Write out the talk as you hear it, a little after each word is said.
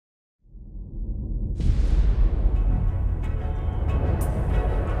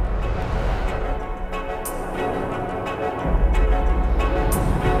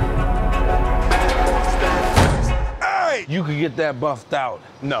you could get that buffed out.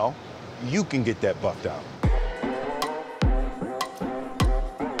 No, you can get that buffed out.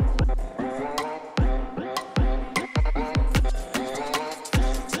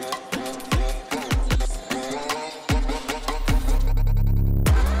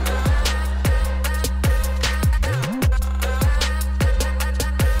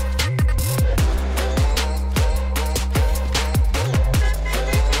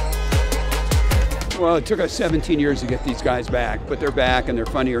 Well, it took us 17 years to get these guys back, but they're back and they're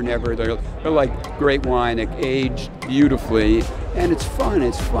funnier than ever. They're like great wine. They aged beautifully, and it's fun,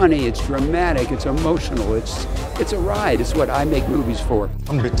 it's funny, it's dramatic, it's emotional, it's a ride. It's what I make movies for.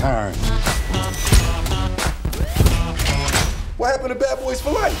 I'm retiring. What happened to Bad Boys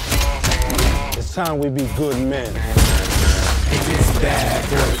for Life? It's time we be good men. It's Bad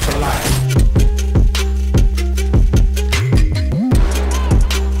Boys for Life.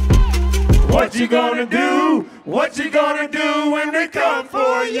 What you gonna do? What you gonna do when they come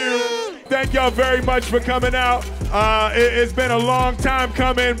for you? Thank y'all very much for coming out. It's been a long time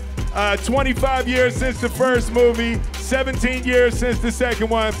coming. 25 years since the first movie, 17 years since the second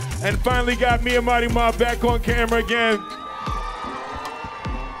one, and finally got me and Marty Mark back on camera again.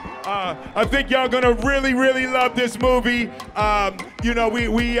 I think y'all gonna really, really love this movie. You know,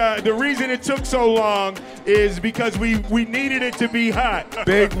 the reason it took so long is because we needed it to be hot.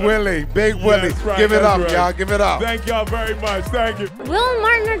 Big Willie, Big Willie. That's right, Give it up, right. y'all, give it up. Thank y'all very much, thank you. Will and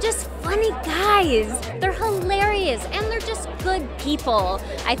Martin are just funny guys. They're hilarious, and they're just good people.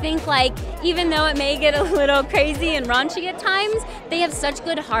 I think, like, even though it may get a little crazy and raunchy at times, they have such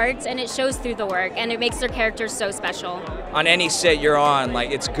good hearts, and it shows through the work, and it makes their characters so special. On any set you're on,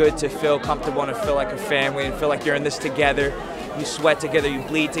 like, it's good to feel comfortable and feel like a family and feel like you're in this together. You sweat together, you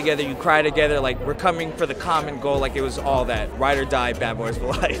bleed together, you cry together. Like, we're coming for the common goal. Like, it was all that. Ride or die, Bad Boys for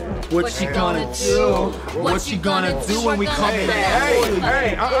Life. What you gonna do? What you gonna do when we come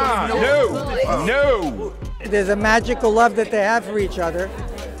back? No. There's a magical love that they have for each other,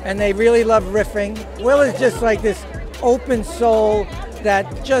 and they really love riffing. Will is just like this open soul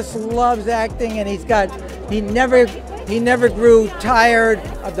that just loves acting, and he never grew tired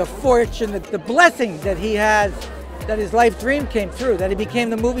of the fortune, the blessings that he has, that his life dream came true, that he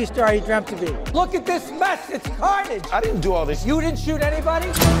became the movie star he dreamt to be. Look at this mess, it's carnage. I didn't do all this. You didn't shoot anybody?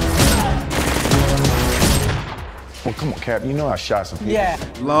 Well, come on, Cap, you know I shot some people. Yeah.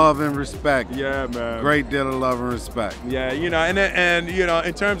 Love and respect. Yeah, man. Great deal of love and respect. Yeah, you know, and you know,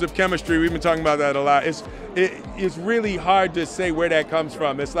 in terms of chemistry, we've been talking about that a lot. It's really hard to say where that comes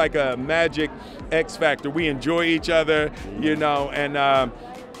from. It's like a magic X factor. We enjoy each other, you know, and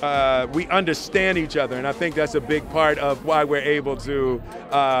we understand each other, and I think that's a big part of why we're able to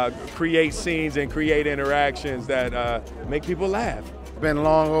create scenes and create interactions that make people laugh. Been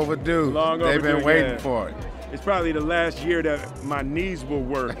long overdue. Long They've overdue, been waiting yeah. for it. It's probably the last year that my knees will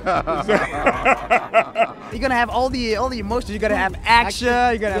work. You're gonna have all the emotions. You're gonna have action.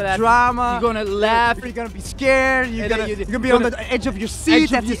 You're gonna have drama. You're gonna laugh. You're gonna be scared. You're gonna be on the edge of your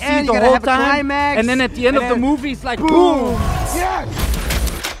seat at the end. You're gonna have a climax. And then at the end of the movie, it's like boom. Yes!